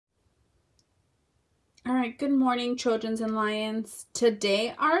All right, good morning, Trojans and Lions.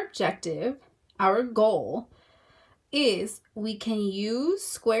 Today, our objective, our goal, is we can use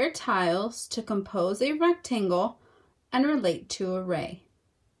square tiles to compose a rectangle and relate to an array.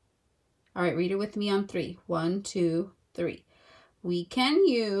 All right, read it with me on 3. 1, 2, 3. We can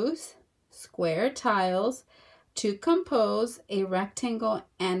use square tiles to compose a rectangle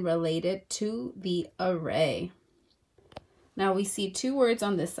and relate it to the array. Now we see two words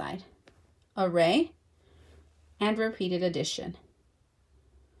on this side, array and repeated addition.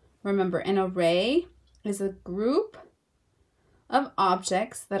 Remember, an array is a group of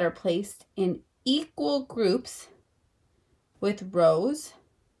objects that are placed in equal groups with rows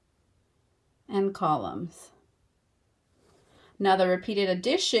and columns. Now, the repeated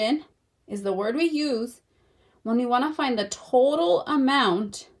addition is the word we use when we want to find the total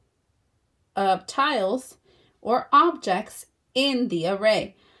amount of tiles or objects in the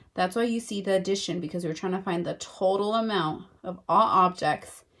array. That's why you see the addition, because we're trying to find the total amount of all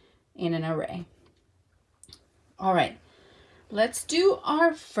objects in an array. All right, let's do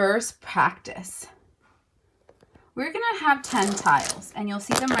our first practice. We're going to have 10 tiles, and you'll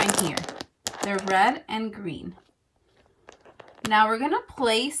see them right here. They're red and green. Now we're going to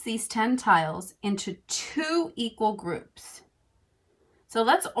place these 10 tiles into 2 equal groups. So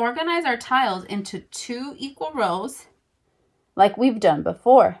let's organize our tiles into 2 equal rows like we've done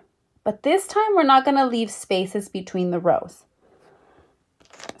before. But this time we're not going to leave spaces between the rows.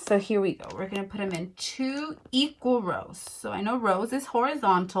 So here we go. We're going to put them in 2 equal rows. So I know rows is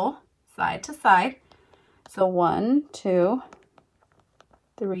horizontal, side to side. So 1, 2,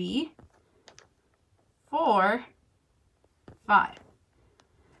 3, 4, 5.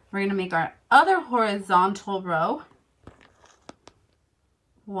 We're going to make our other horizontal row.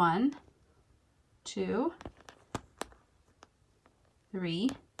 1, 2, 3,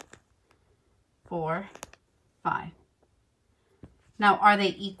 4, 5. Now, are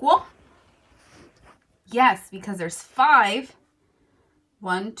they equal? Yes, because there's 5.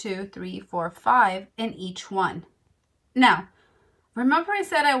 1, 2, 3, 4, 5 in each one. Now, remember I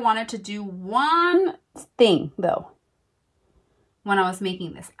said I wanted to do one thing, though, when I was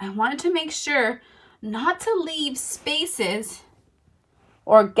making this. I wanted to make sure not to leave spaces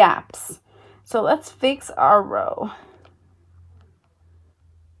or gaps. So let's fix our row.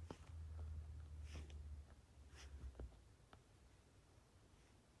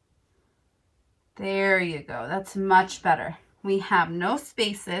 There you go. That's much better. We have no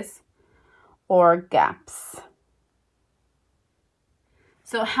spaces or gaps.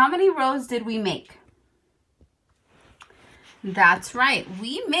 So how many rows did we make? That's right.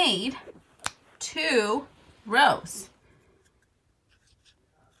 We made 2 rows.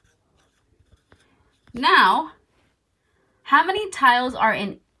 Now, how many tiles are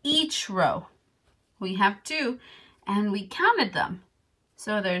in each row? We have 2, and we counted them.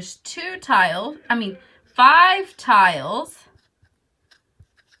 So there's 5 tiles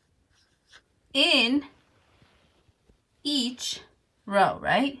in each row,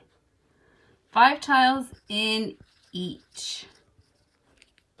 right? 5 tiles in each.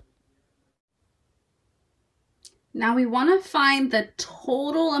 Now we want to find the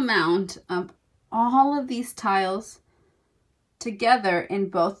total amount of all of these tiles together in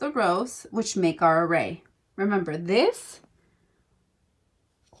both the rows, which make our array. Remember, this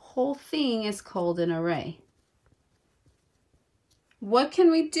whole thing is called an array. What can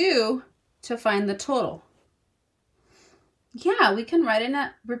we do to find the total? Yeah, we can write in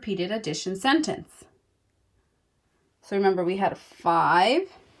a repeated addition sentence. So remember, we had 5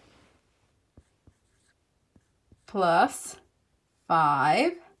 plus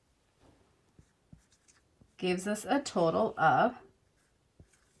 5 gives us a total of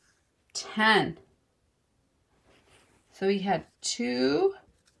 10. So we had 2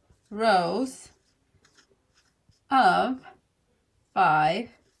 rows of 5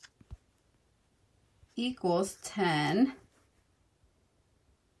 equals 10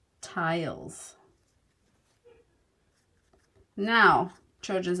 tiles. Now,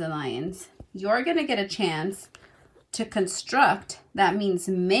 Trojans and Lions, you're going to get a chance to construct, that means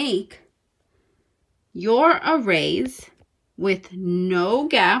make, your arrays with no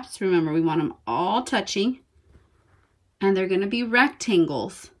gaps. Remember, we want them all touching, and they're going to be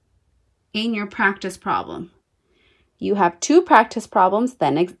rectangles in your practice problem. You have 2 practice problems,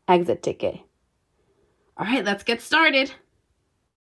 then exit ticket. All right, let's get started.